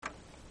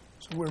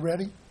So we're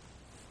ready?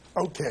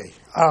 Okay.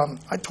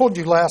 I told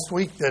you last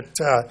week that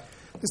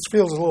this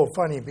feels a little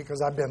funny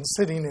because I've been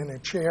sitting in a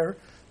chair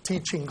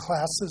teaching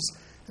classes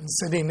and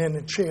sitting in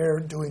a chair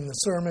doing the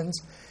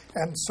sermons.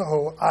 And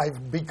so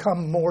I've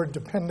become more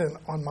dependent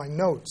on my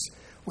notes,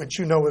 which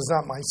you know is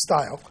not my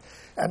style.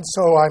 And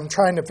so I'm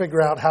trying to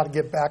figure out how to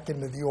get back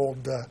into the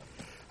old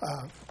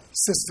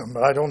system,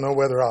 but I don't know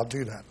whether I'll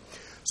do that.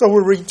 So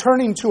we're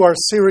returning to our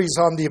series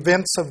on the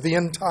events of the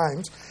end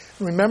times.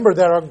 Remember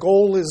that our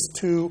goal is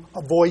to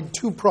avoid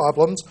two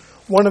problems.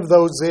 One of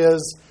those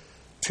is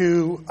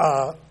to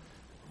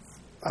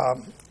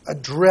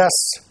address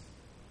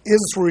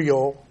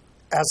Israel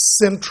as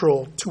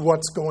central to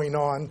what's going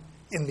on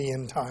in the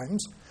end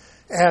times,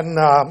 and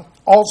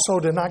also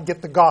to not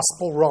get the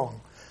gospel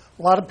wrong.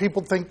 A lot of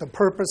people think the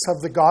purpose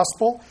of the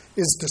gospel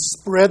is to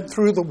spread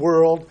through the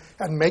world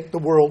and make the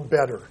world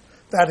better.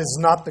 That is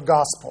not the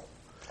gospel.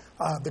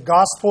 The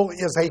gospel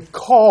is a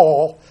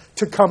call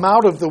to come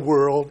out of the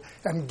world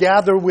and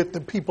gather with the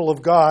people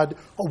of God,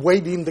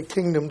 awaiting the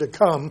kingdom to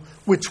come,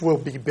 which will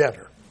be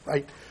better,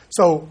 right?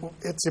 So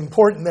it's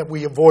important that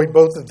we avoid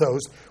both of those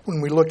when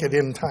we look at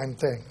end time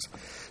things.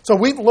 So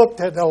we've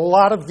looked at a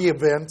lot of the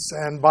events,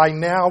 and by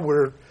now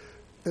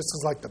this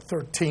is like the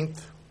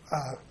 13th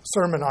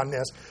sermon on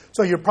this.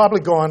 So you're probably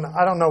going,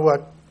 I don't know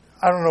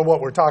what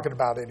we're talking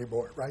about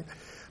anymore, right?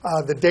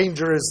 The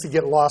danger is to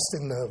get lost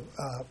in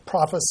the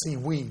prophecy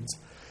weeds.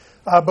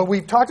 But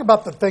we've talked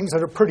about the things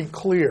that are pretty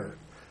clear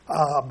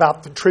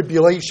about the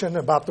tribulation,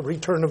 about the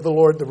return of the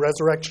Lord, the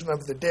resurrection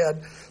of the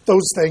dead,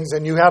 those things.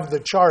 And you have the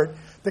chart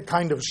that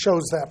kind of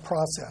shows that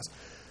process.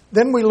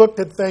 Then we looked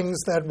at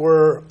things that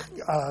were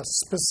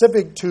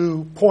specific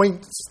to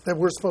points that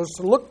we're supposed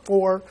to look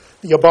for,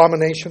 the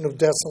abomination of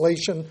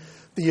desolation,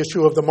 the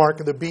issue of the mark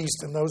of the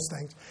beast, and those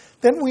things.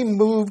 Then we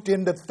moved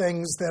into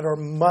things that are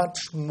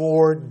much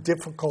more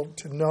difficult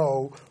to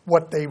know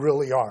what they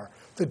really are.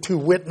 The two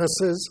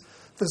witnesses,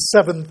 the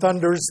seven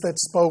thunders that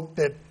spoke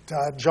that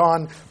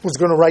John was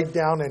going to write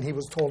down and he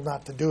was told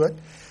not to do it.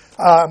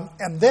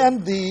 And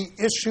then the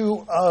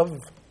issue of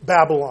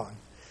Babylon.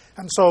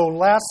 And so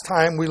last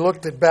time we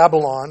looked at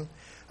Babylon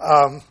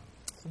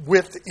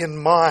with in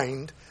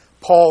mind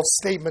Paul's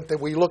statement that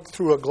we look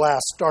through a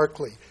glass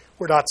darkly.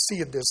 We're not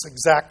seeing this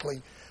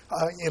exactly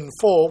in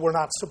full. We're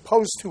not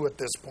supposed to at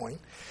this point.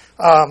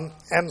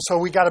 And so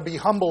we got to be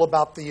humble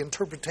about the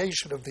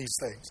interpretation of these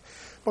things.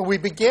 But we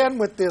began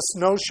with this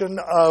notion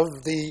of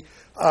the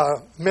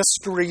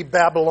mystery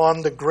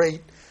Babylon the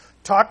Great,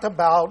 talked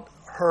about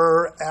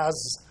her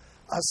as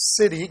a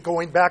city,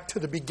 going back to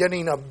the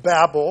beginning of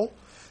Babel.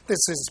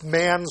 This is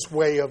man's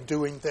way of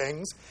doing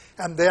things.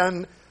 And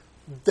then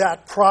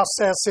that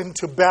process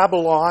into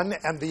Babylon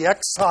and the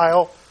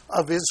exile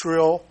of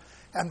Israel.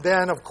 And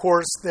then, of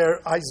course,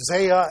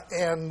 Isaiah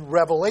and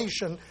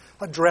Revelation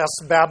address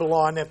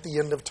Babylon at the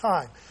end of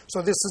time.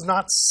 So this is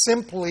not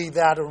simply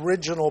that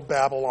original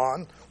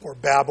Babylon, or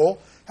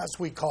Babel, as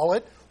we call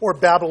it, or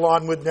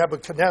Babylon with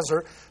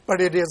Nebuchadnezzar,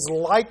 but it is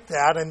like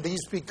that, and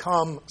these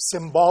become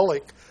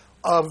symbolic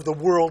of the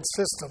world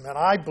system. And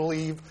I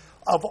believe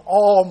of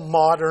all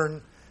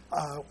modern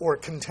or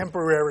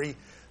contemporary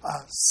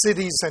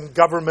cities and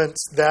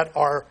governments that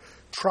are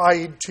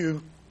trying to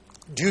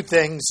do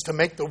things to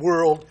make the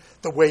world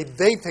the way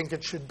they think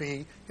it should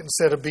be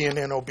instead of being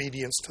in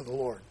obedience to the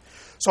Lord.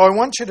 So I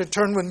want you to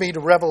turn with me to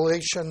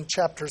Revelation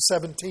chapter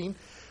 17.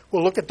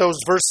 We'll look at those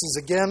verses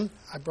again.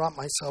 I brought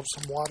myself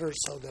some water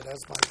so that as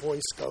my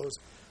voice goes,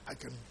 I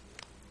can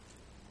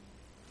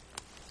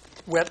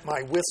wet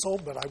my whistle,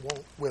 but I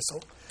won't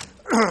whistle.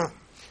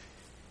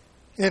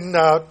 In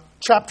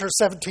chapter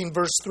 17,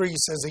 verse 3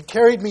 says, He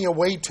carried me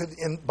away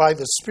by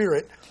the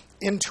Spirit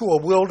into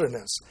a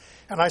wilderness,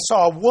 and I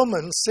saw a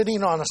woman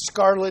sitting on a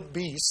scarlet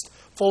beast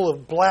full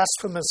of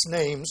blasphemous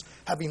names,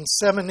 having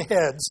 7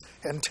 heads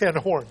and 10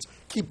 horns.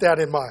 Keep that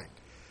in mind.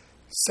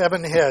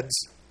 7 heads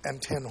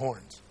and 10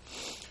 horns.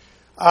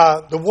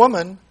 The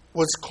woman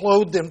was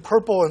clothed in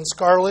purple and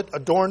scarlet,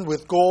 adorned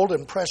with gold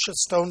and precious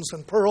stones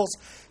and pearls,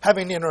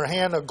 having in her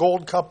hand a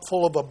gold cup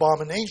full of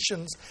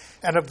abominations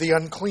and of the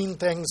unclean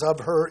things of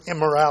her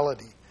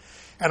immorality.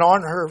 And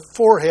on her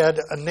forehead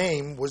a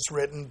name was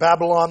written,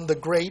 Babylon the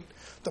Great,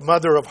 the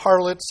mother of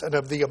harlots and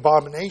of the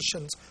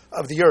abominations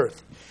of the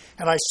earth.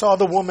 And I saw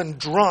the woman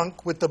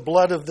drunk with the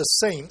blood of the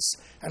saints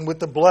and with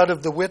the blood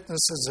of the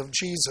witnesses of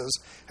Jesus.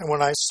 And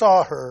when I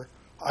saw her,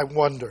 I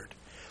wondered.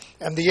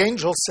 And the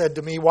angel said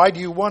to me, Why do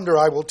you wonder?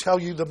 I will tell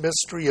you the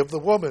mystery of the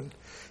woman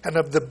and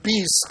of the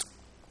beast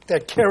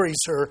that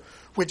carries her,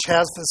 which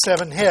has the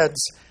 7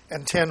 heads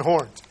and 10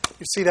 horns.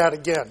 You see that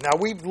again. Now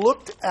we've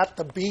looked at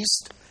the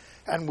beast,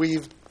 and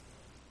we've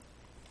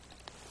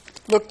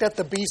looked at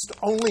the beast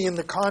only in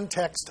the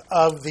context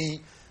of the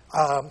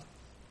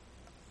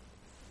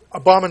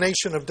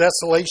abomination of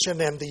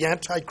desolation and the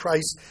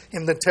Antichrist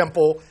in the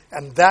temple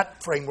and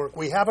that framework.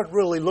 We haven't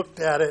really looked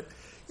at it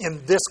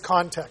in this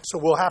context, so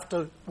we'll have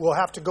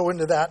to go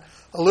into that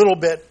a little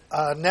bit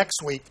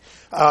next week,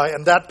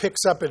 and that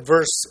picks up at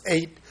verse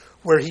 8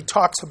 where he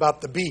talks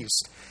about the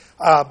beast.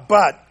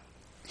 But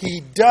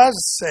he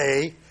does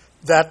say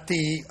that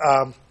the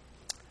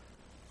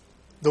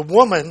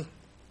woman,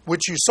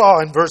 which you saw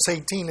in verse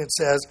 18, it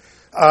says,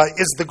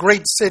 is the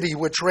great city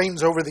which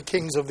reigns over the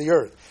kings of the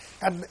earth.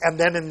 And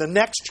then in the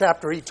next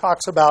chapter, he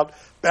talks about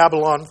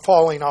Babylon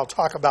falling. I'll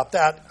talk about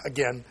that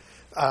again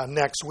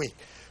next week.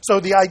 So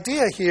the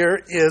idea here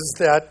is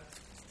that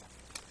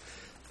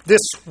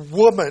this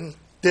woman,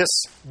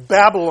 this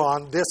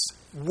Babylon, this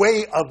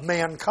way of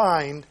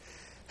mankind,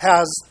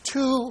 has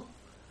two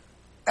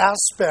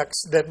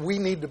aspects that we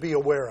need to be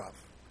aware of.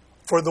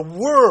 For the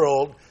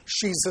world,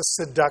 she's a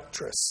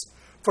seductress.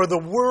 For the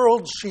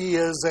world, she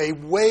is a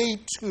way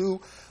to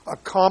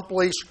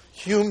accomplish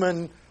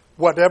human,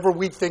 whatever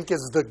we think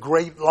is the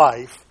great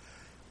life,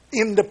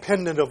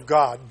 independent of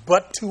God.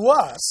 But to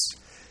us,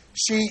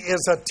 she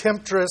is a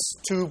temptress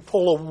to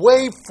pull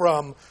away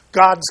from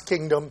God's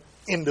kingdom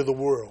into the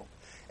world.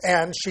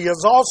 And she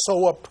is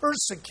also a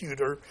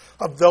persecutor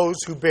of those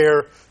who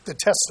bear the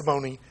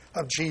testimony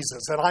of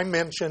Jesus. And I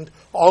mentioned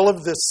all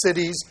of the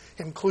cities,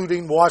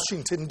 including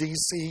Washington,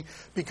 D.C.,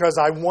 because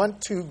I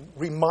want to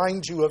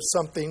remind you of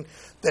something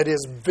that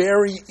is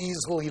very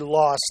easily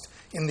lost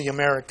in the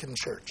American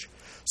church.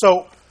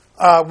 So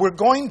we're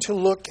going to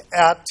look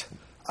at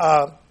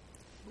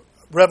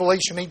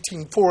Revelation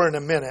 18:4 in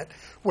a minute,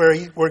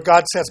 where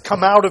God says,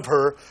 "Come out of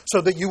her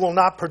so that you will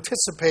not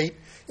participate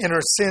in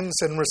her sins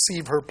and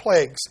receive her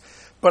plagues."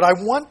 But I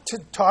want to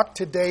talk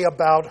today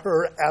about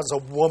her as a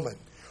woman.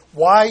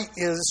 Why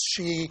is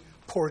she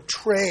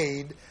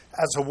portrayed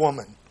as a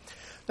woman?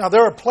 Now,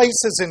 there are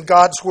places in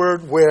God's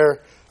Word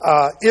where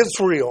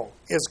Israel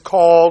is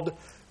called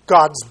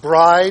God's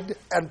bride,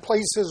 and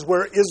places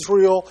where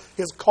Israel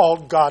is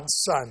called God's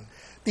son.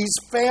 These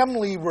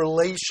family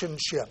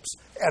relationships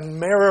and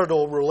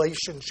marital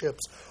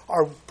relationships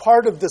are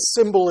part of the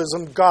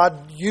symbolism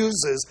God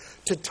uses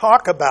to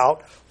talk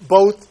about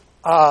both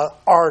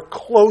our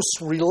close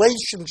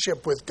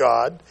relationship with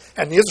God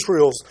and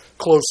Israel's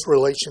close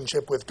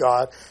relationship with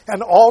God,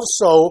 and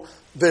also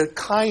the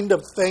kind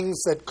of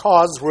things that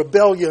cause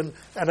rebellion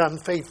and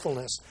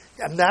unfaithfulness.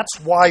 And that's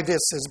why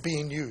this is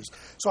being used.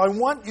 So I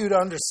want you to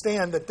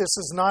understand that this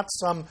is not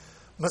some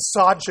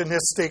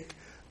misogynistic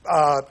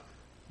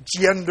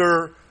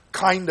gender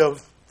kind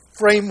of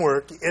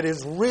framework. It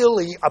is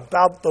really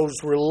about those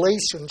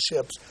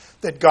relationships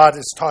that God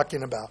is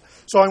talking about.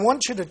 So I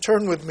want you to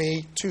turn with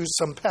me to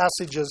some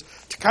passages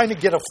to kind of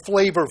get a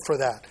flavor for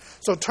that.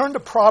 So turn to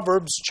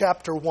Proverbs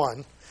chapter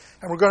 1,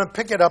 and we're going to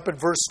pick it up at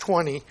verse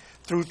 20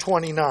 through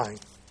 29.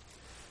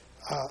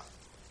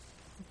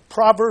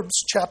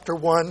 Proverbs chapter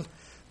 1,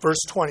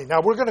 verse 20.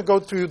 Now we're going to go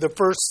through the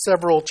first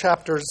several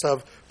chapters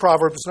of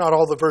Proverbs, not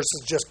all the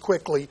verses, just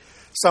quickly,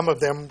 some of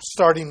them,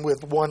 starting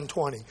with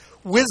 1:20.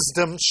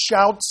 Wisdom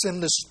shouts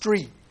in the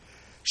street.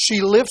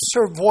 She lifts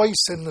her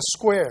voice in the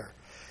square.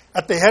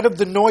 At the head of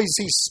the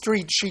noisy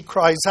street, she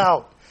cries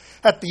out.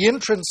 At the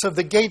entrance of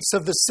the gates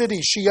of the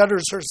city, she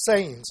utters her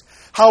sayings.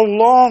 How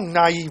long,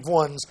 naive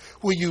ones,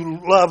 will you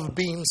love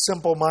being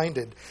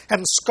simple-minded?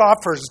 And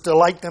scoffers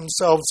delight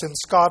themselves in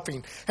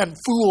scoffing, and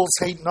fools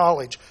hate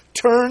knowledge.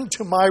 Turn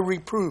to my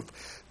reproof.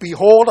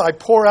 Behold, I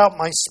pour out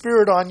my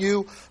spirit on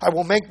you. I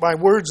will make my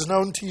words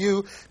known to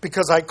you,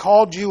 because I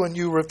called you and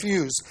you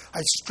refused.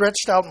 I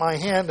stretched out my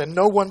hand and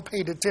no one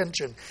paid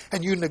attention.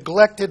 And you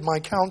neglected my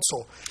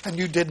counsel, and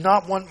you did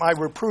not want my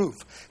reproof.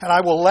 And I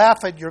will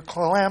laugh at your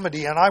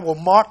calamity, and I will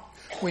mock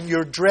when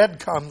your dread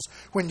comes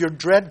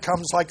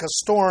like a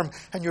storm,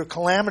 and your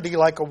calamity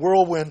like a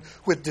whirlwind,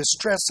 with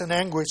distress and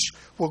anguish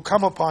will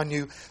come upon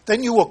you.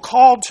 Then you will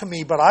call to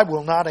me, but I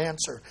will not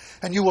answer.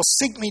 And you will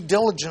seek me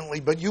diligently,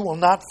 but you will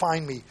not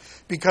find me,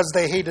 because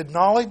they hated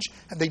knowledge,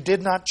 and they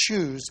did not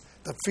choose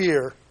the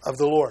fear of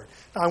the Lord.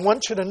 Now, I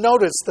want you to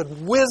notice that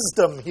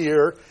wisdom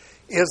here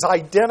is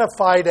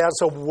identified as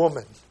a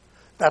woman.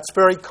 That's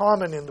very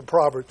common in the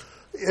Proverbs.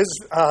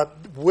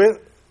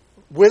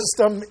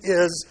 Wisdom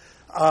is...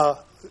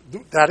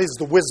 that is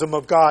the wisdom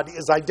of God,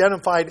 is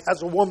identified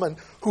as a woman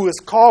who is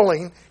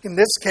calling. In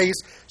this case,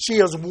 she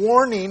is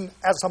warning,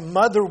 as a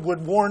mother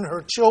would warn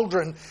her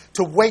children,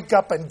 to wake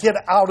up and get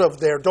out of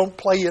there. Don't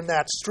play in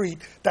that street.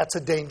 That's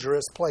a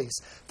dangerous place.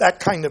 That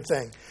kind of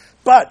thing.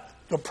 But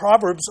the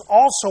Proverbs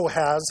also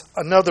has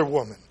another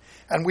woman,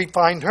 and we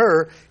find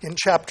her in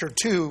chapter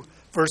 2,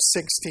 verse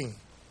 16.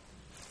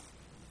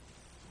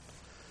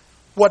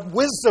 What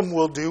wisdom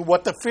will do,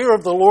 what the fear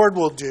of the Lord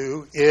will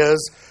do,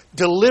 is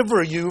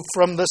deliver you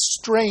from the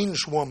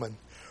strange woman,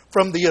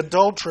 from the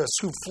adulteress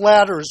who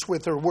flatters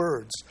with her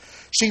words.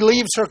 She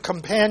leaves her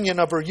companion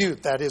of her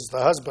youth, that is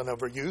the husband of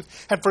her youth,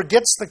 and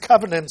forgets the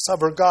covenants of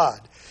her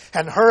God.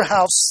 And her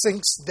house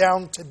sinks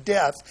down to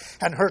death,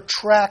 and her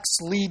tracks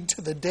lead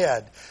to the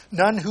dead.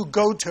 None who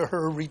go to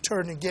her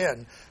return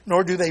again,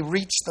 nor do they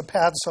reach the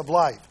paths of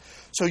life.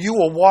 So you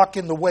will walk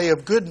in the way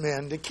of good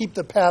men to keep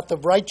the path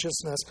of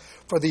righteousness,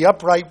 for the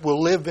upright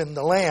will live in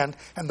the land,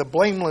 and the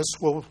blameless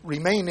will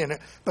remain in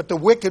it. But the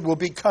wicked will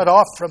be cut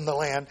off from the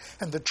land,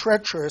 and the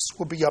treacherous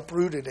will be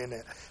uprooted in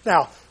it.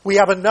 Now, we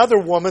have another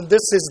woman.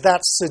 This is that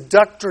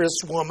seductress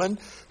woman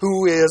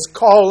who is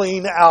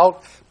calling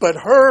out, but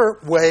her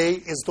way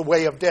is the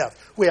way of death.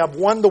 We have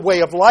one the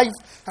way of life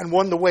and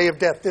one the way of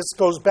death. This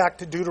goes back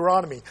to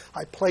Deuteronomy.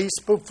 I place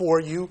before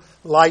you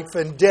life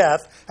and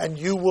death, and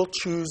you will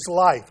choose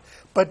life.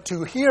 But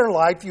to hear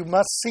life, you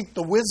must seek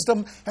the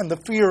wisdom and the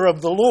fear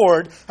of the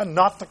Lord, and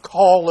not the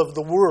call of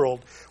the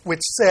world,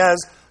 which says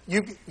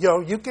you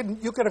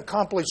can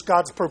accomplish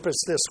God's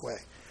purpose this way,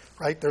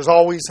 right? There's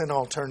always an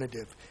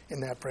alternative in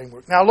that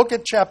framework. Now look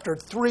at chapter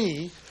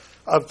 3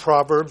 of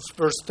Proverbs,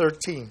 verse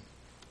 13.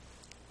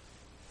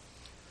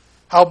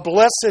 How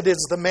blessed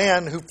is the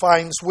man who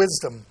finds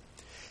wisdom,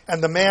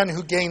 and the man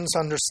who gains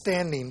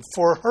understanding.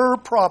 For her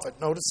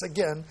profit, notice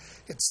again,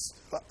 it's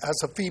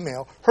as a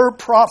female, her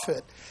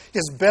profit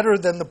is better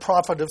than the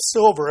profit of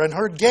silver, and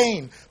her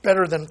gain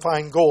better than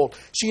fine gold.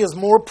 She is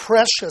more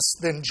precious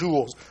than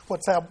jewels.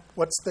 What's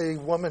the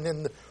woman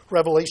in the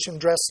Revelation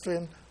dressed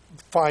in?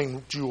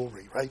 Fine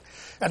jewelry, right?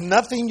 And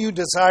nothing you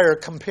desire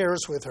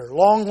compares with her.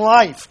 Long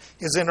life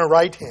is in her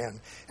right hand,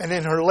 and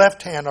in her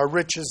left hand are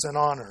riches and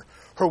honor.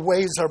 Her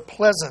ways are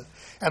pleasant,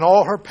 and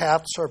all her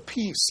paths are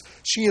peace.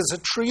 She is a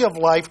tree of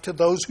life to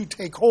those who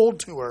take hold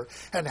to her,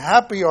 and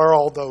happy are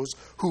all those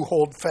who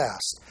hold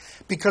fast.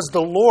 Because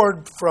the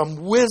Lord from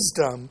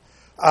wisdom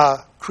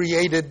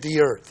created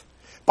the earth.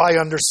 By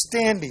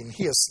understanding,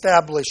 he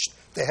established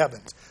the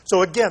heavens.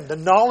 So again, the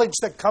knowledge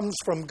that comes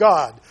from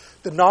God,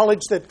 the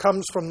knowledge that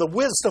comes from the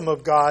wisdom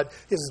of God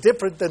is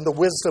different than the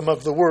wisdom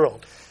of the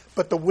world.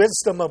 But the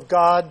wisdom of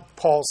God,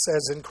 Paul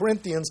says in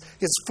Corinthians,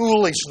 is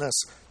foolishness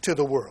to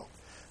the world.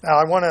 Now,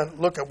 I want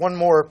to look at one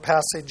more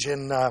passage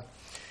in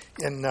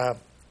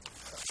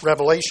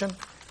Revelation,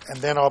 and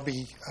then I'll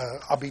be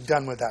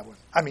done with that one.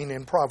 I mean,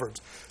 in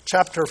Proverbs,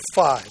 chapter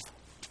 5,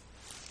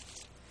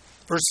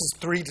 verses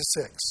 3 to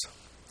 6.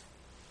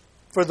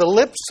 For the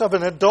lips of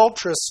an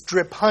adulteress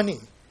drip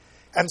honey,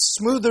 and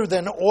smoother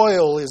than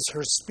oil is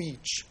her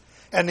speech.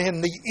 And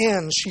in the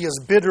end, she is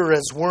bitter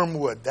as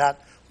wormwood.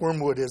 That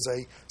wormwood is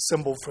a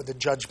symbol for the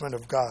judgment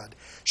of God.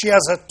 She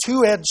has a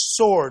two-edged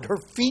sword. Her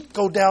feet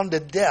go down to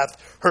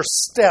death. Her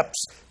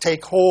steps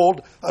take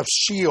hold of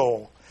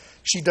Sheol.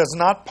 She does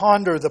not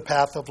ponder the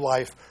path of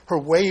life. Her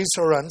ways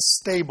are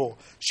unstable.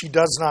 She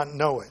does not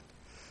know it.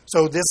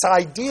 So this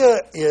idea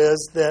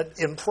is that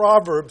in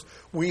Proverbs,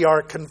 we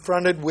are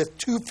confronted with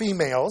two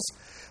females.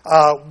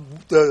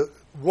 The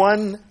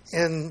one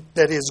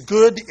that is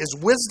good is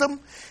wisdom,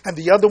 and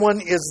the other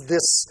one is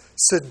this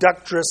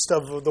seductress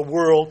of the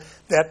world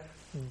that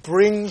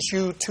brings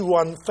you to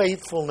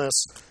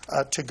unfaithfulness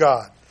to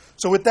God.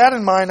 So with that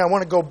in mind, I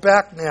want to go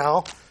back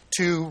now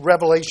to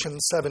Revelation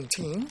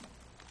 17.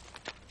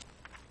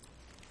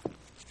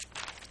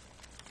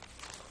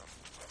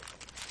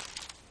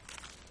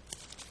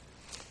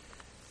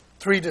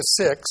 Three to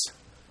 6.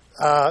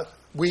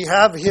 We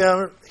have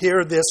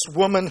here this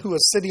woman who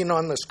is sitting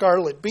on the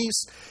scarlet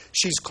beast.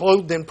 She's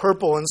clothed in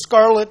purple and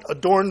scarlet,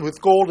 adorned with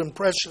gold and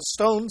precious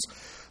stones,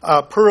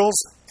 pearls,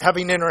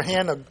 having in her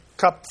hand a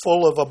cup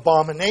full of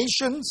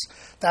abominations.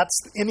 That's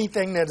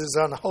anything that is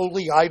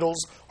unholy.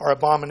 Idols are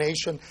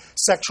abomination.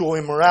 Sexual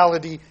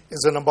immorality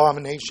is an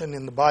abomination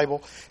in the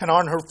Bible. And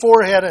on her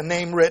forehead a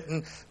name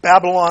written,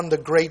 Babylon the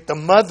Great, the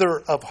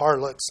mother of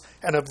harlots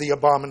and of the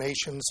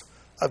abominations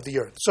of the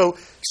earth. So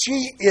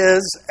she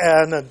is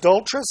an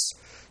adulteress.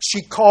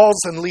 She calls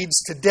and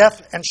leads to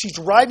death, and she's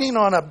riding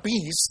on a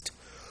beast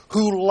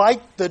who,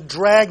 like the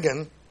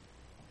dragon,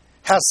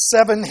 has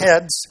 7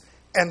 heads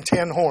and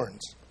 10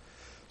 horns.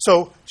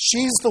 So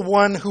she's the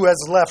one who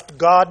has left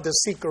God to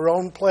seek her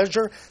own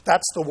pleasure.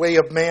 That's the way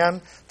of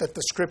man that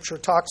the Scripture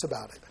talks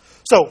about it.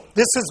 So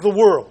this is the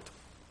world.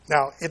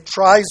 Now, it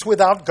tries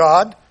without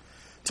God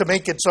to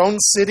make its own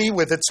city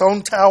with its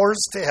own towers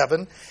to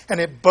heaven, and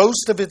it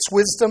boasts of its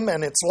wisdom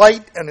and its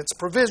light and its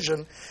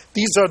provision.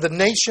 These are the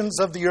nations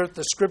of the earth.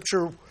 The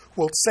Scripture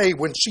will say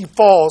when she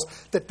falls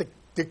that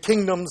the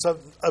kingdoms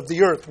of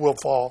the earth will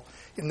fall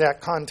in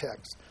that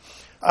context.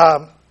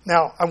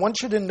 Now, I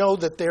want you to know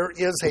that there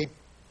is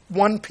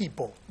one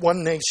people,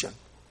 one nation,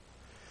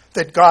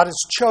 that God has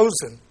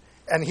chosen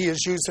and he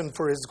is using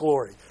for his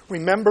glory.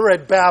 Remember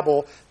at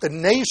Babel, the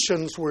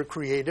nations were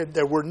created.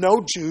 There were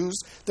no Jews.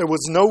 There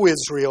was no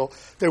Israel.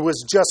 There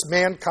was just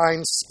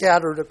mankind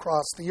scattered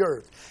across the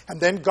earth. And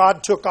then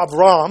God took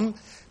Avram,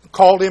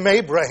 called him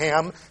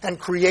Abraham, and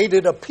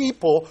created a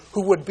people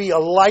who would be a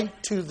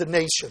light to the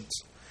nations.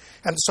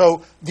 And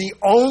so the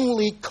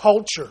only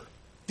culture,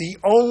 the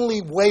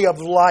only way of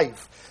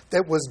life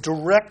that was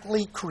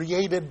directly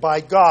created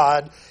by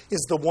God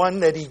is the one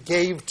that he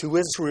gave to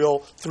Israel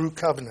through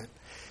covenant.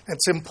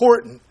 It's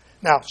important.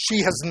 Now, she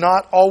has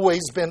not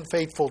always been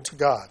faithful to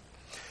God.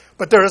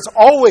 But there has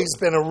always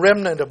been a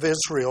remnant of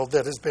Israel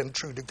that has been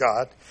true to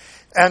God.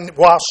 And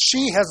while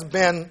she has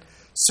been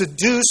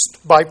seduced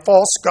by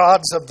false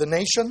gods of the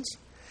nations,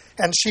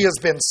 and she has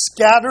been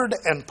scattered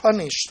and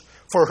punished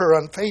for her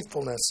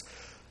unfaithfulness.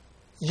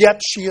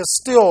 Yet she is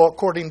still,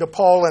 according to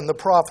Paul and the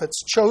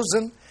prophets,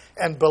 chosen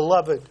and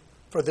beloved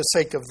for the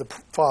sake of the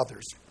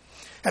fathers.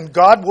 And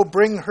God will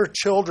bring her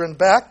children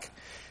back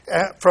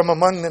from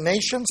among the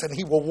nations, and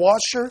he will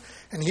wash her,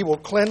 and he will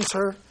cleanse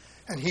her,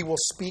 and he will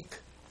speak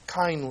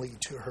kindly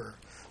to her.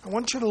 I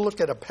want you to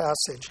look at a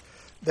passage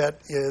that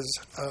is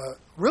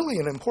really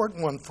an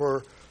important one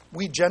for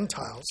we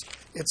Gentiles.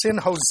 It's in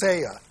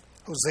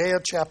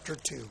Hosea chapter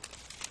 2.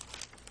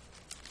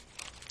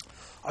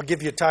 I'll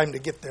give you time to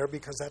get there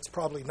because that's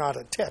probably not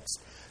a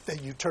text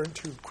that you turn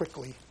to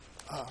quickly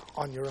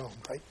on your own,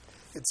 right?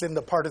 It's in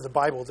the part of the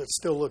Bible that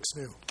still looks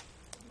new.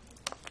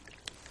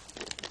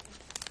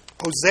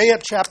 Hosea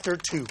chapter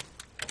 2,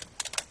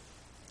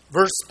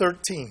 verse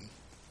 13.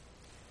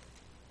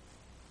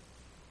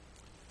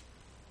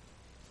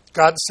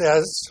 God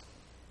says,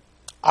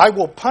 I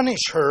will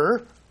punish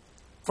her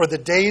for the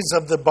days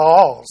of the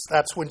Baals.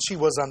 That's when she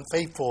was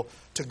unfaithful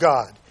to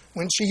God.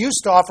 When she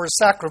used to offer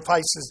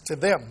sacrifices to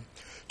them,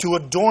 to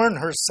adorn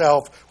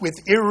herself with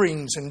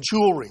earrings and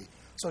jewelry.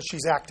 So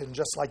she's acting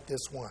just like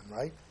this one,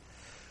 right?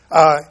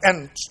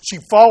 And she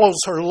follows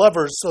her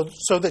lovers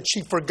so that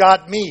she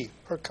forgot me,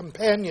 her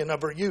companion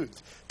of her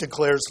youth,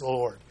 declares the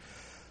Lord.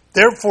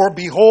 Therefore,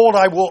 behold,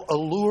 I will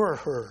allure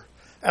her,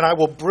 and I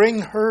will bring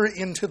her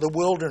into the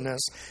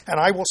wilderness, and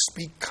I will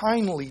speak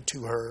kindly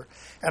to her,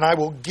 and I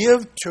will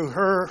give to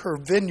her her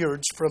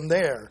vineyards from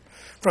there,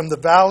 from the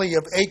valley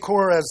of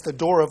Achor as the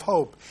door of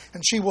hope.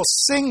 And she will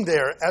sing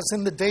there as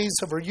in the days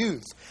of her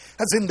youth,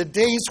 as in the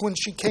days when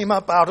she came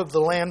up out of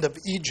the land of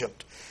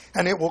Egypt.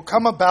 And it will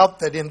come about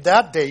that in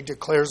that day,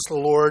 declares the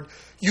Lord,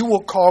 you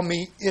will call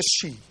me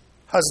Ishi,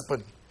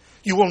 husband.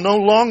 You will no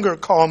longer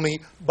call me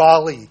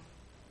Bali.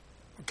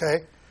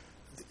 Okay?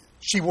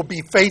 She will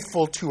be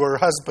faithful to her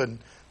husband,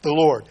 the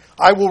Lord.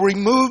 I will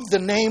remove the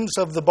names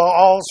of the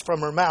Baals from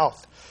her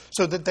mouth,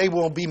 so that they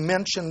will be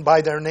mentioned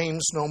by their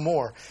names no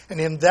more.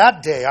 And in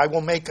that day I will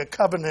make a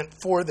covenant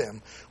for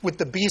them with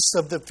the beasts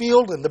of the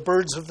field and the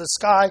birds of the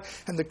sky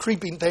and the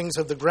creeping things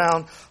of the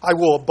ground. I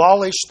will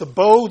abolish the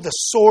bow, the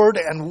sword,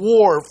 and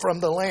war from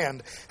the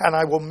land, and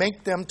I will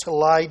make them to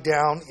lie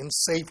down in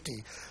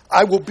safety.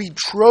 I will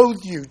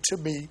betroth you to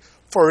me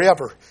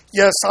forever.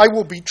 Yes, I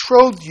will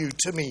betroth you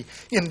to me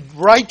in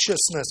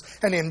righteousness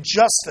and in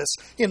justice,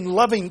 in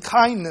loving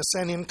kindness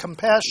and in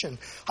compassion.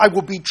 I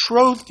will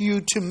betroth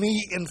you to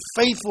me in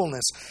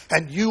faithfulness,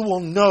 and you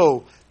will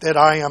know that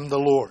I am the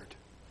Lord.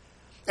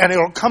 And it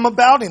will come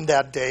about in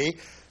that day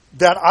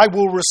that I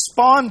will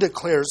respond,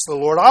 declares the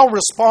Lord. I'll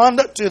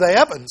respond to the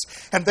heavens,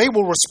 and they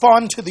will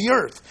respond to the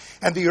earth.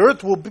 And the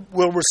earth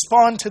will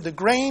respond to the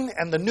grain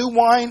and the new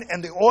wine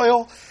and the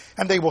oil,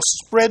 and they will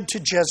spread to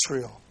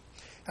Jezreel.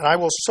 And I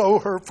will sow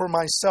her for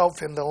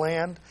myself in the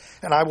land,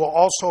 and I will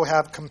also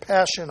have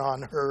compassion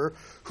on her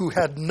who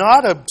had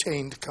not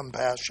obtained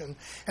compassion.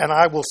 And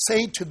I will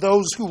say to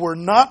those who were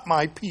not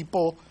my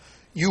people,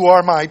 you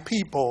are my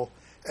people,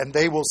 and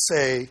they will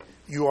say,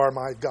 you are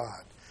my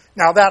God.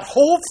 Now that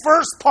whole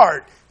first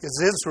part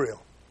is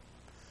Israel.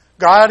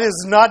 God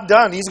is not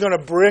done. He's going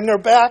to bring her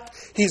back.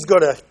 He's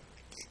going to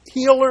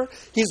heal her.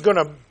 He's going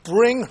to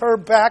bring her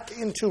back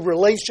into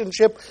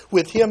relationship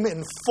with him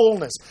in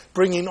fullness,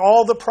 bringing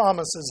all the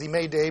promises he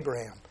made to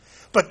Abraham.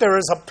 But there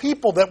is a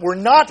people that were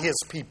not his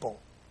people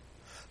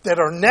that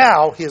are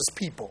now his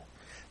people.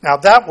 Now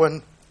that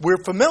one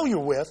we're familiar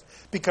with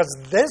because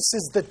this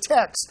is the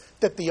text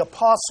that the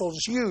apostles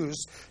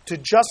used to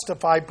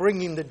justify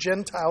bringing the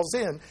Gentiles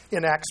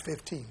in Acts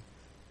 15.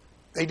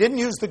 They didn't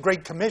use the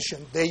Great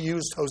Commission. They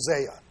used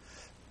Hosea.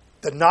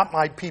 The not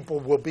my people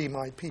will be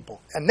my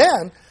people. And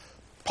then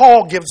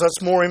Paul gives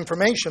us more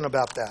information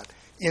about that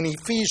in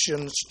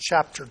Ephesians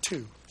chapter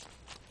 2.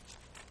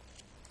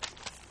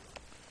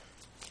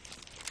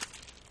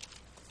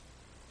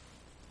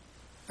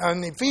 Now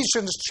in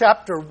Ephesians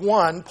chapter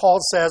 1, Paul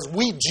says,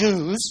 we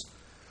Jews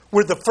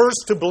were the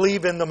first to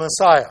believe in the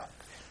Messiah.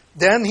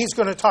 Then he's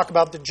going to talk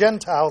about the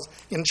Gentiles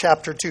in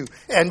chapter 2.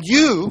 And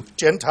you,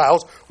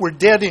 Gentiles, were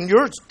dead in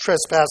your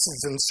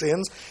trespasses and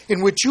sins,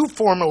 in which you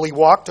formerly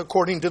walked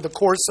according to the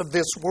course of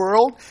this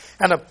world,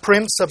 and a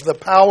prince of the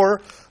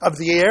power of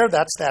the air,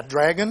 that's that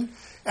dragon,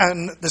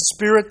 and the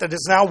spirit that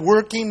is now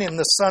working in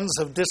the sons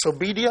of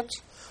disobedience.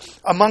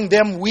 Among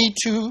them we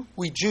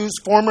Jews,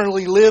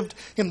 formerly lived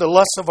in the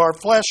lusts of our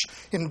flesh,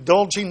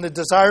 indulging the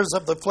desires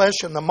of the flesh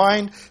and the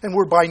mind, and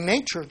were by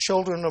nature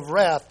children of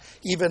wrath,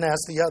 even as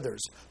the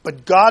others.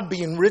 But God,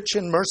 being rich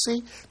in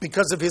mercy,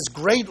 because of his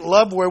great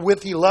love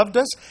wherewith he loved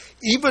us,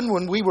 even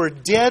when we were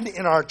dead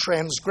in our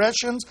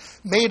transgressions,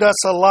 made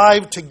us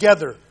alive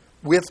together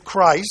with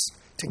Christ.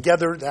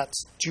 Together,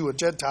 that's Jew and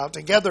Gentile,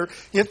 together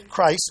in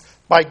Christ,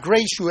 by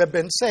grace you have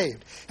been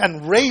saved,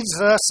 and raised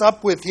us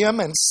up with him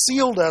and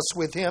sealed us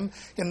with him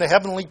in the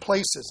heavenly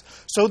places,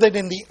 so that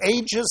in the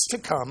ages to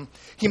come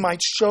he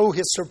might show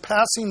his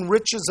surpassing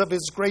riches of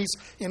his grace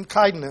in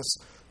kindness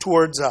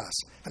towards us.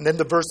 And then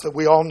the verse that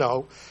we all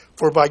know,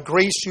 for by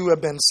grace you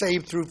have been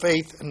saved through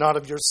faith, and not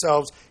of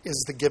yourselves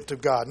is the gift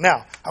of God.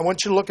 Now, I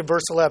want you to look at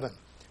verse 11.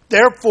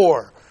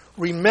 Therefore,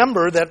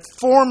 remember that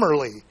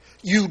formerly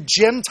you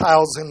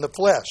Gentiles in the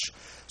flesh,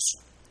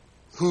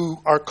 who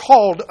are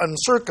called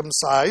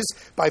uncircumcised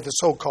by the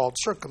so-called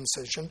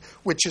circumcision,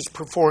 which is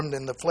performed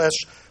in the flesh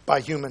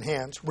by human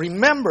hands.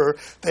 Remember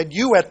that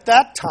you at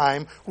that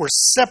time were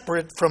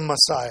separate from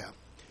Messiah.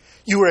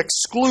 You were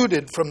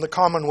excluded from the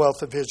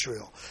commonwealth of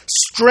Israel,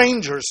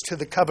 strangers to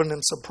the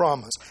covenants of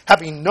promise,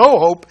 having no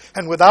hope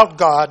and without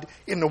God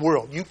in the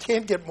world. You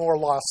can't get more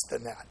lost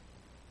than that.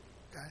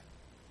 Okay?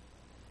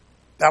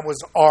 That was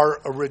our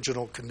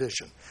original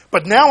condition.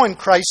 But now in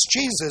Christ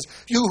Jesus,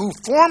 you who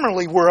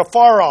formerly were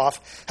afar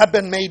off have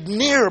been made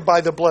near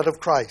by the blood of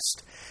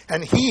Christ.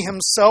 And he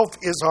himself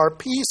is our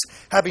peace,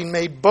 having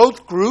made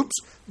both groups,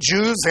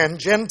 Jews and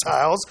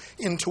Gentiles,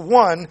 into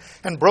one,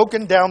 and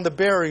broken down the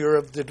barrier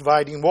of the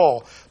dividing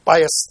wall,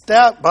 by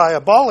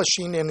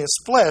abolishing in his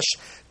flesh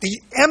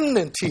the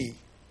enmity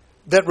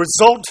that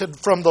resulted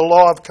from the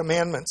law of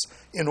commandments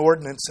in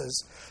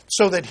ordinances,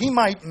 so that he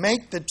might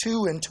make the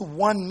two into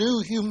one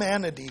new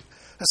humanity,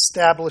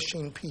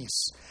 establishing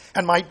peace,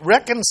 and might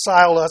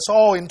reconcile us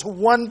all into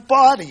one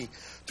body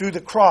through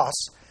the cross,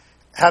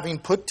 having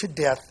put to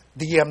death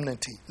the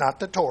enmity, not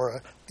the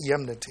Torah, the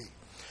enmity.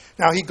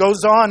 Now he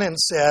goes on and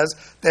says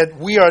that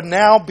we are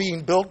now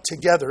being built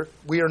together.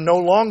 We are no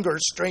longer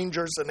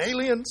strangers and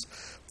aliens,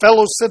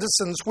 fellow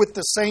citizens with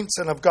the saints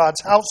and of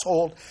God's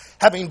household,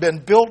 having been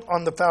built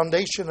on the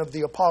foundation of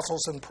the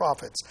apostles and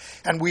prophets.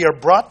 And we are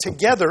brought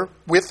together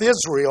with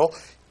Israel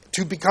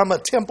to become a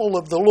temple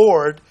of the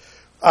Lord,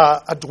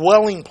 a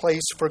dwelling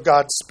place for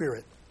God's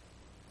Spirit.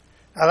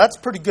 Now that's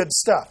pretty good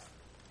stuff.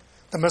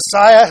 The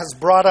Messiah has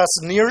brought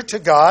us near to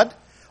God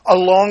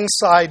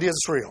alongside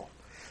Israel.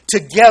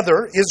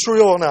 Together,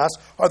 Israel and us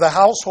are the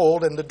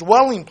household and the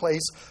dwelling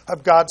place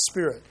of God's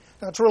Spirit.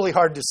 Now it's really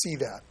hard to see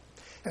that.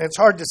 And it's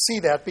hard to see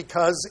that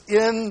because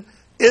in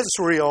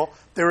Israel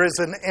there is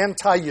an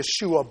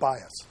anti-Yeshua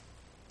bias.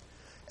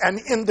 And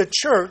in the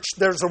church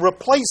there's a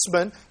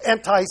replacement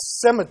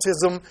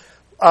anti-Semitism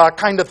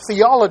kind of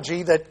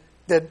theology that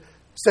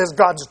says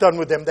God's done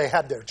with them, they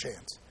had their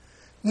chance.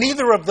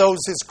 Neither of those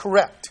is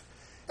correct.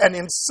 And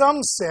in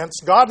some sense,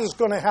 God is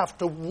going to have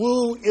to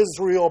woo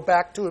Israel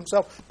back to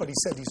himself, but he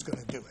said he's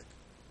going to do it.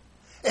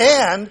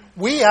 And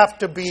we have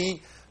to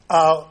be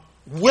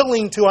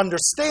willing to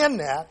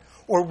understand that,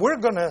 or we're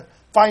going to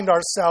find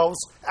ourselves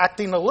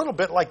acting a little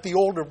bit like the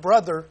older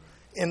brother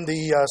in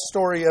the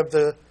story of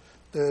the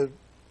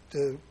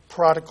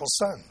prodigal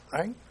son,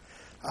 right?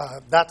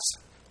 At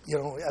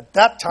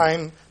that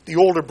time, the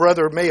older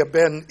brother may have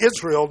been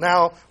Israel.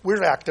 Now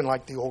we're acting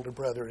like the older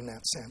brother in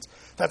that sense.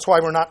 That's why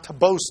we're not to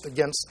boast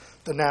against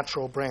the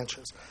natural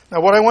branches. Now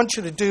what I want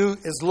you to do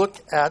is look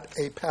at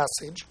a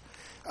passage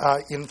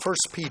in 1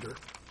 Peter.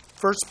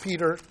 1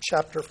 Peter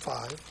chapter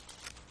 5.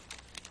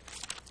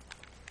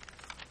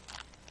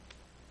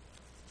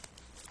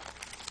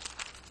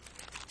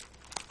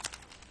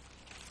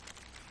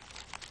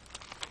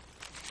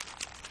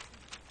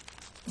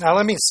 Now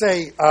let me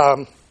say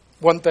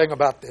one thing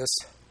about this.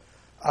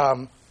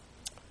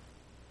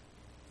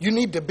 You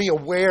need to be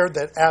aware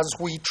that as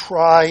we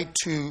try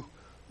to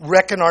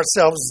reckon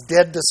ourselves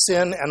dead to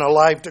sin and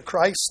alive to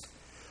Christ,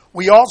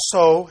 we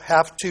also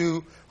have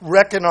to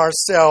reckon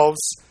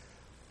ourselves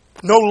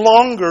no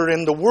longer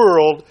in the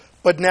world,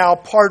 but now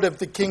part of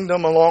the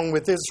kingdom along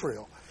with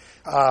Israel.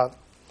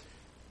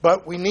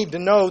 But we need to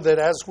know that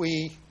as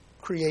we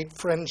create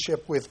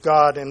friendship with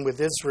God and with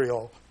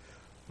Israel,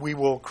 we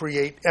will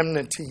create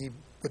enmity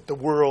with the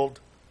world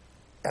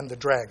and the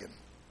dragon.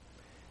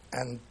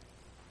 And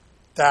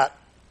that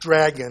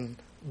dragon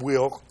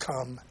will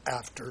come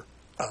after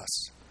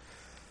us.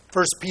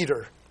 1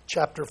 Peter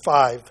chapter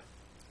 5,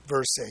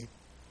 verse 8.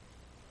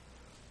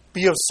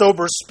 Be of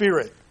sober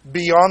spirit.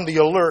 Be on the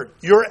alert.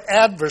 Your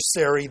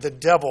adversary, the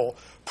devil,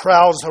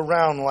 prowls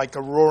around like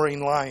a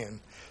roaring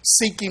lion,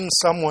 seeking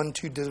someone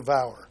to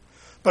devour.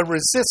 But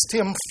resist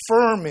him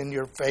firm in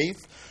your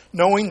faith,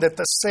 knowing that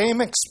the same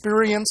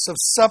experience of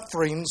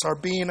sufferings are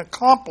being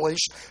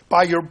accomplished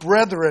by your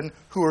brethren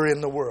who are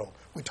in the world.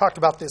 We talked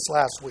about this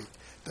last week.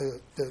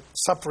 The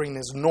suffering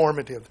is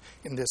normative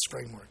in this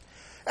framework.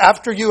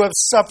 After you have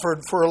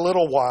suffered for a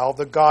little while,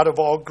 the God of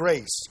all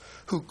grace,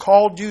 who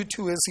called you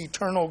to his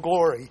eternal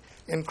glory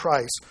in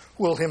Christ,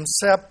 will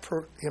himself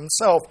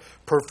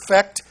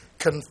perfect,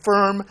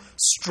 confirm,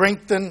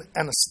 strengthen,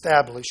 and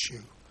establish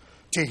you.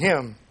 To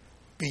him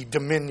be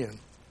dominion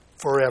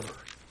forever.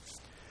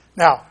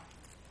 Now,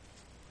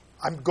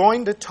 I'm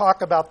going to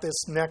talk about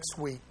this next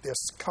week, this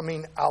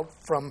coming out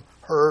from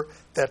her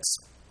that's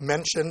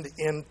mentioned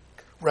in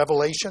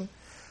Revelation.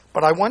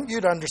 But I want you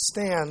to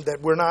understand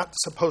that we're not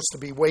supposed to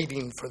be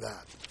waiting for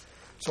that.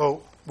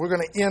 So we're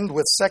going to end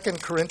with 2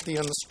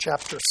 Corinthians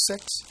chapter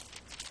 6.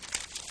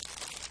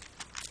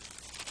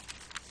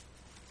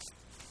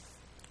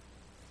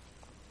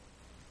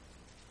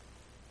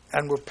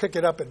 And we'll pick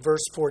it up at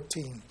verse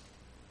 14.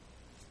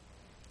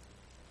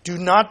 Do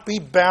not be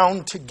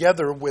bound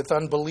together with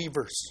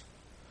unbelievers.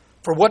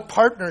 For what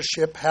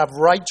partnership have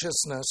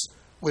righteousness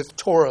with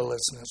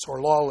Torahlessness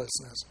or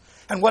lawlessness?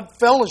 And what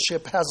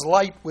fellowship has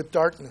light with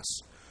darkness?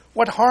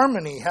 What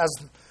harmony has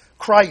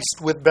Christ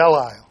with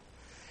Belial?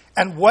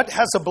 And what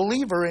has a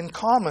believer in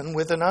common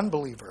with an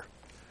unbeliever?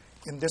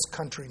 In this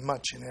country,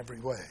 much in every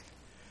way,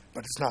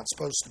 but it's not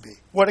supposed to be.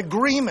 What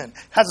agreement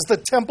has the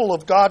temple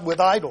of God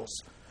with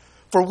idols?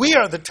 For we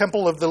are the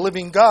temple of the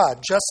living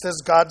God, just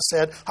as God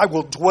said, I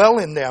will dwell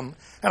in them,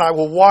 and I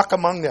will walk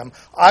among them.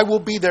 I will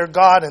be their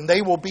God, and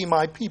they will be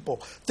my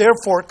people.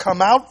 Therefore,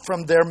 come out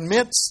from their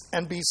midst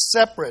and be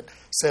separate,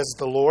 says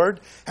the Lord,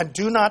 and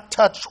do not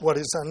touch what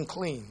is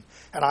unclean.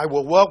 And I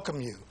will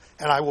welcome you,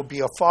 and I will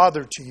be a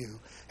father to you,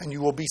 and you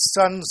will be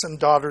sons and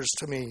daughters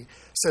to me,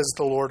 says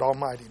the Lord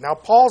Almighty. Now,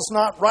 Paul's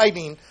not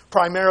writing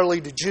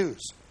primarily to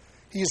Jews.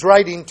 He's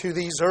writing to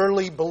these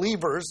early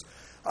believers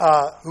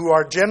who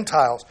are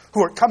Gentiles,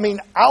 who are coming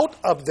out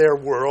of their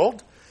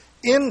world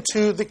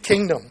into the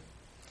kingdom.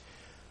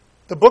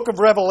 The book of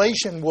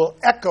Revelation will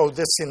echo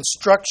this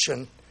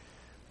instruction,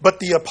 but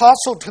the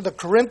apostle to the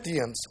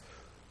Corinthians,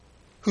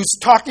 who's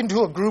talking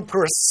to a group who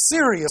are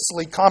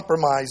seriously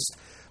compromised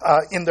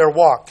in their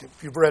walk.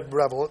 If you've read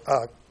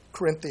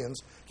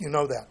Corinthians, you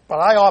know that. But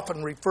I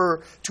often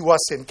refer to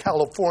us in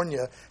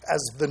California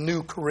as the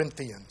New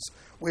Corinthians.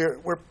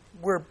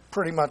 We're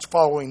pretty much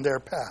following their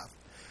path.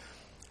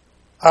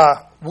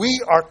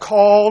 We are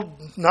called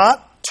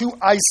not to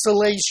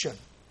isolation.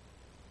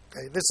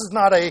 Okay, this is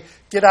not a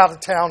get out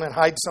of town and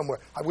hide somewhere.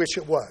 I wish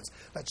it was.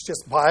 Let's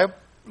just buy a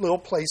little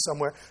place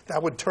somewhere.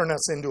 That would turn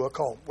us into a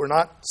cult. We're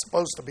not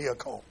supposed to be a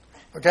cult.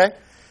 Okay?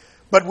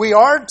 But we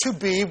are to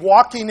be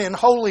walking in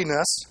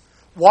holiness,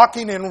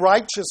 walking in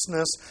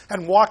righteousness,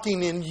 and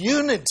walking in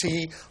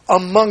unity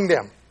among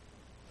them.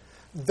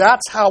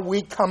 That's how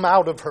we come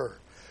out of her.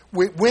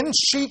 When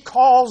she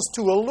calls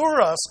to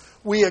allure us,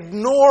 we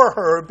ignore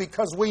her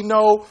because we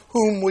know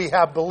whom we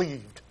have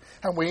believed.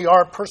 And we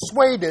are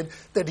persuaded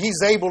that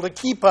He's able to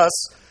keep us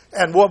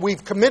and what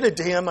we've committed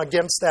to Him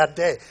against that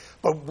day.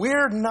 But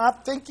we're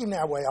not thinking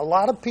that way. A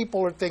lot of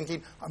people are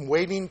thinking, I'm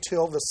waiting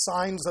till the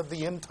signs of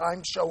the end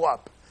time show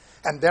up,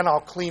 and then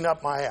I'll clean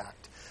up my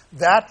act.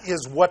 That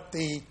is what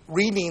the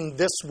reading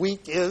this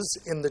week is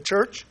in the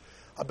church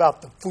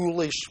about the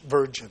foolish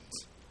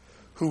virgins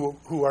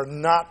who are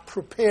not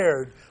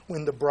prepared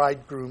when the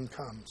bridegroom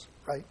comes,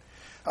 right?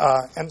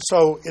 And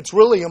so it's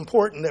really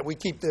important that we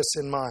keep this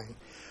in mind.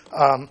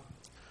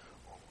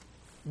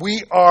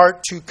 We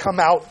are to come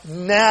out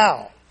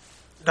now,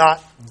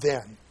 not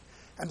then.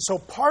 And so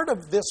part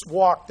of this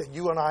walk that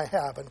you and I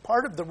have, and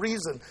part of the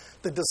reason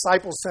the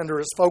Disciple Center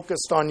is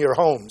focused on your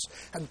homes,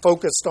 and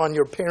focused on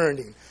your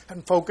parenting,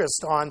 and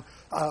focused on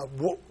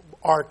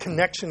our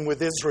connection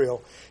with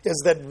Israel,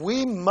 is that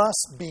we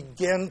must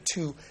begin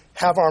to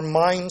have our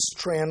minds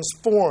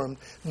transformed,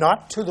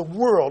 not to the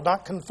world,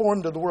 not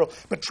conformed to the world,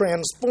 but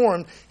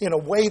transformed in a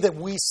way that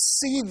we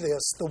see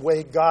this the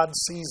way God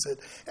sees it,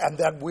 and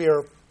that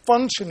we're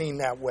functioning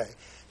that way.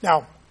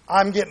 Now,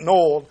 I'm getting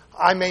old.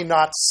 I may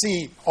not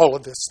see all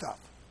of this stuff.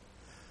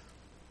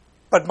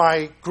 But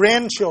my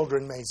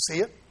grandchildren may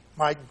see it.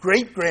 My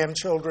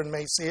great-grandchildren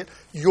may see it.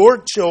 Your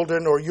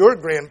children or your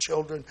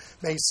grandchildren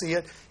may see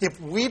it.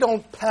 If we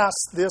don't pass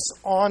this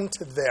on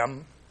to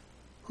them,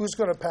 who's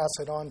going to pass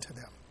it on to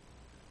them?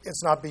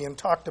 It's not being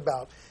talked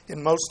about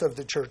in most of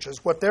the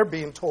churches. What they're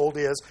being told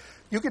is,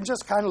 you can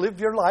just kind of live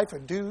your life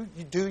and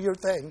do your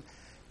thing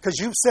because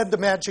you've said the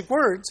magic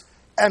words.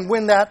 And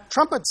when that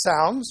trumpet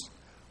sounds,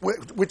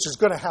 which is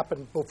going to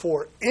happen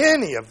before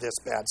any of this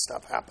bad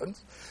stuff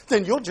happens,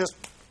 then you'll just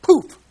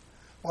poof.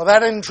 Well,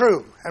 that isn't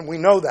true, and we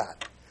know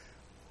that.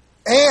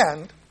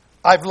 And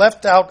I've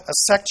left out a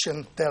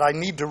section that I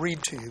need to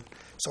read to you,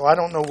 so I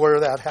don't know where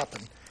that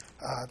happened.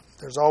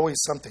 There's always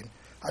something.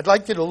 I'd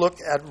like you to look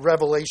at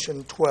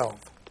Revelation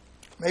 12.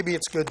 Maybe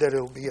it's good that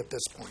it'll be at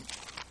this point.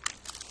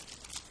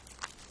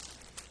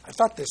 I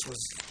thought this was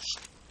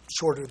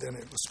shorter than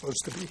it was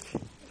supposed to be.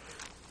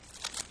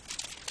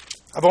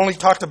 I've only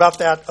talked about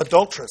that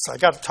adulteress. I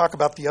got to talk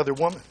about the other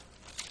woman.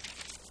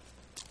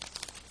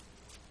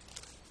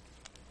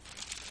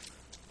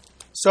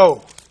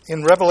 So,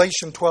 in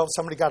Revelation 12,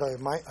 somebody got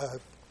a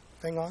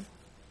thing on?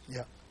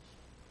 Yeah.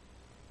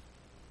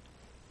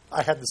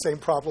 I had the same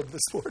problem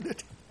this morning.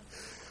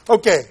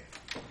 Okay,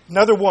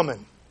 another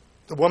woman.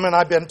 The woman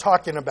I've been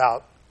talking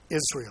about,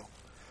 Israel.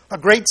 A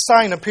great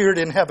sign appeared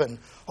in heaven.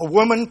 A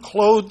woman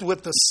clothed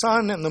with the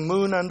sun and the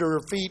moon under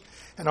her feet,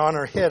 and on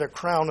her head a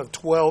crown of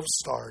 12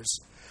 stars.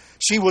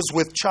 She was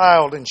with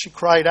child, and she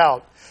cried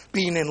out,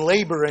 being in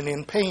labor and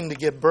in pain to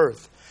give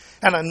birth.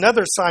 And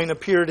another sign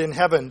appeared in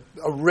heaven,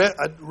 a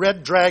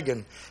red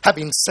dragon,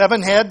 having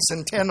 7 heads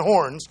and 10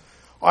 horns.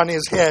 On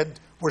his head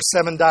were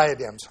 7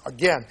 diadems.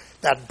 Again,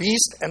 that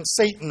beast and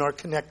Satan are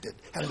connected,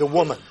 and the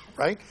woman,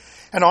 right?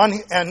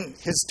 And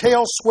his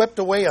tail swept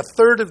away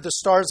 1/3 of the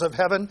stars of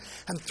heaven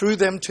and threw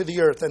them to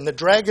the earth. And the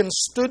dragon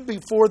stood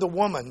before the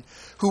woman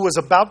who was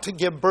about to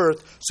give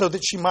birth so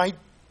that she might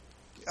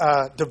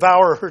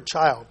devour her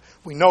child.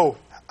 We know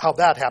how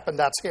that happened.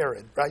 That's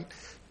Herod, right?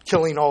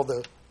 Killing all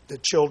the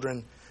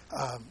children.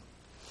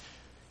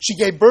 She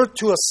gave birth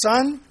to a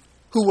son,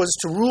 who was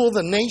to rule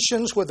the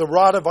nations with a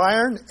rod of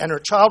iron, and her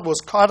child was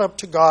caught up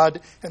to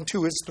God and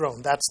to his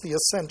throne. That's the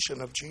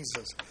ascension of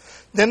Jesus.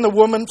 Then the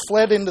woman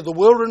fled into the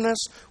wilderness,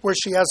 where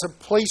she has a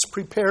place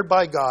prepared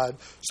by God,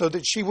 so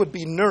that she would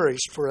be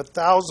nourished for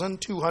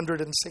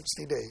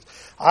 1,260 days.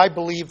 I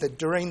believe that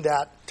during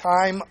that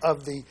time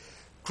of the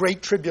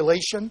Great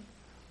Tribulation,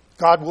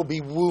 God will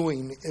be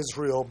wooing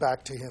Israel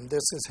back to him.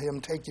 This is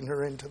him taking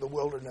her into the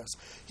wilderness.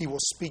 He will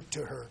speak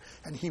to her,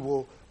 and he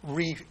will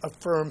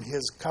reaffirm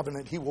his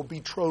covenant. He will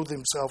betroth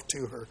himself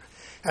to her.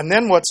 And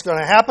then what's going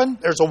to happen?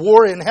 There's a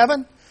war in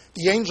heaven.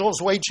 The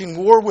angels waging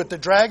war with the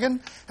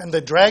dragon, and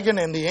the dragon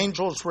and the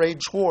angels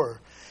waged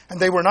war. And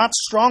they were not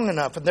strong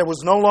enough, and there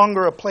was no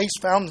longer a place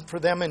found for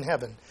them in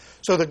heaven.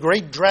 So the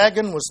great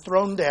dragon was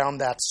thrown down,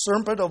 that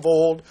serpent of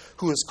old,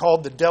 who is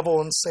called the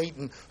devil and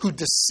Satan, who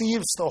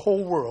deceives the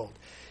whole world.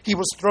 He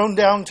was thrown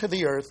down to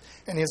the earth,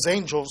 and his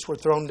angels were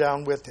thrown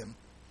down with him.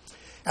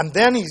 And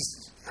then he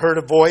heard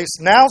a voice,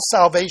 "Now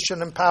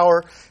salvation and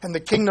power and the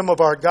kingdom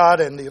of our God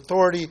and the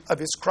authority of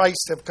his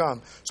Christ have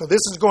come." So this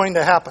is going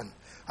to happen.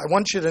 I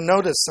want you to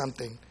notice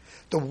something.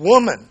 The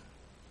woman,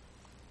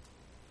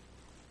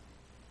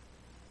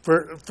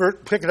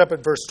 pick it up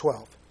at verse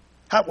 12.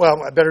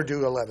 I better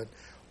do 11.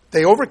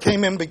 They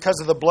overcame him because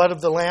of the blood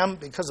of the Lamb,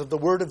 because of the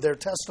word of their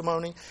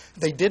testimony.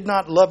 They did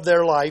not love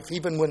their life,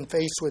 even when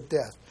faced with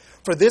death.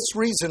 For this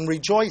reason,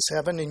 rejoice,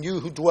 heaven, and you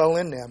who dwell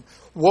in them.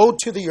 Woe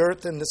to the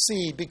earth and the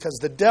sea, because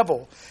the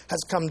devil has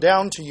come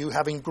down to you,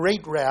 having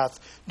great wrath,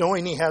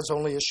 knowing he has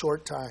only a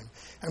short time.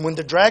 And when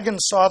the dragon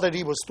saw that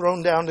he was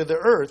thrown down to the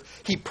earth,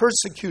 he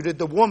persecuted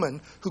the woman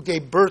who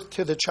gave birth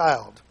to the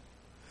child.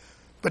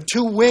 But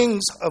 2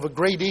 wings of a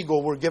great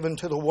eagle were given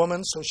to the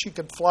woman, so she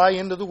could fly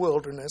into the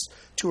wilderness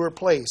to her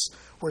place,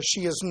 where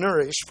she is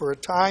nourished for a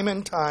time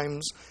and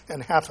times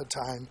and half a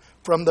time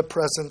from the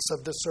presence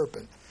of the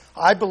serpent.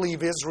 I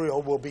believe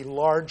Israel will be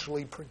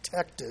largely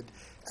protected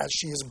as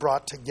she is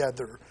brought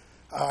together.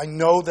 I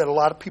know that a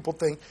lot of people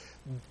think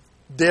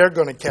they're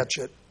going to catch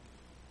it.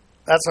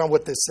 That's not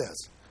what this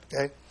says.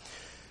 Okay?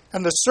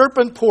 And the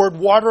serpent poured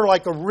water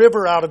like a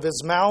river out of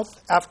his mouth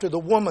after the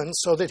woman,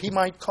 so that he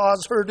might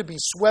cause her to be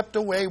swept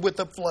away with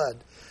the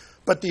flood.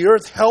 But the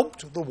earth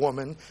helped the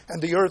woman,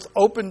 and the earth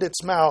opened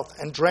its mouth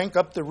and drank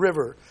up the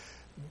river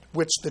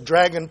which the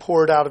dragon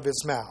poured out of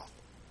his mouth.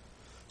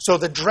 So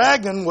the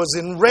dragon was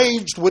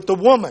enraged with the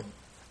woman,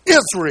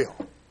 Israel.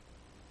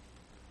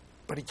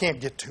 But he can't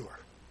get to her.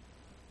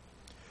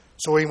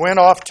 So he went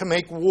off to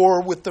make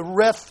war with the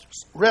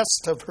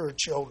rest of her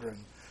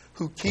children,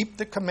 who keep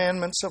the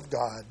commandments of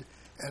God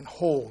and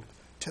hold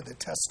to the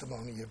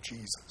testimony of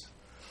Jesus.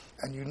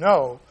 And you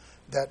know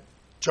that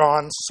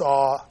John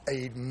saw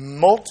a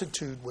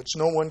multitude which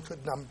no one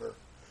could number,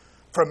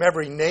 from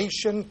every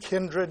nation,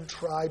 kindred,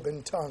 tribe,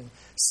 and tongue,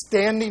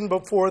 standing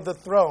before the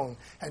throne.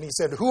 And he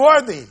said, "Who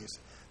are these?"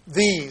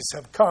 These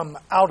have come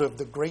out of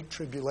the great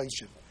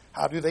tribulation.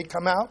 How do they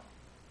come out?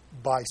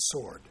 By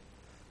sword.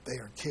 They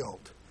are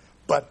killed.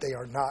 But they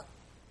are not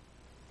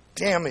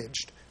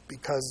damaged,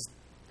 because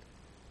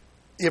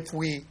if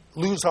we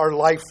lose our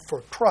life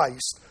for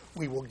Christ,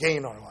 we will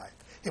gain our life.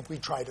 If we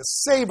try to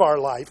save our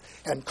life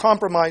and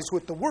compromise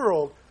with the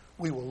world,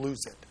 we will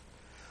lose it.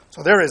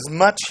 So there is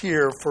much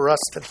here for us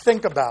to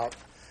think about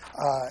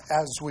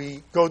as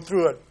we go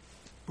through it.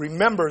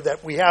 Remember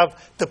that we have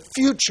the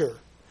future,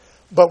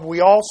 but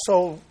we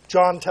also,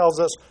 John tells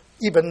us,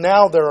 even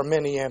now there are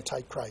many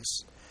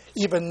antichrists.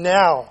 Even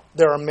now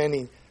there are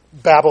many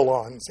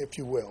Babylons, if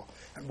you will.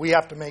 And we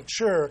have to make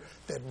sure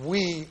that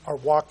we are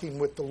walking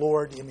with the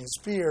Lord in his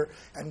fear,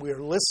 and we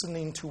are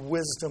listening to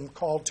wisdom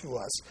called to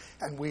us,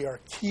 and we are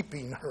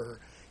keeping her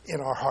in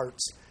our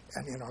hearts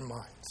and in our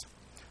minds.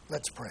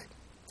 Let's pray.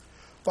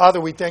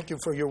 Father, we thank you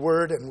for your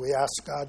word, and we ask, God,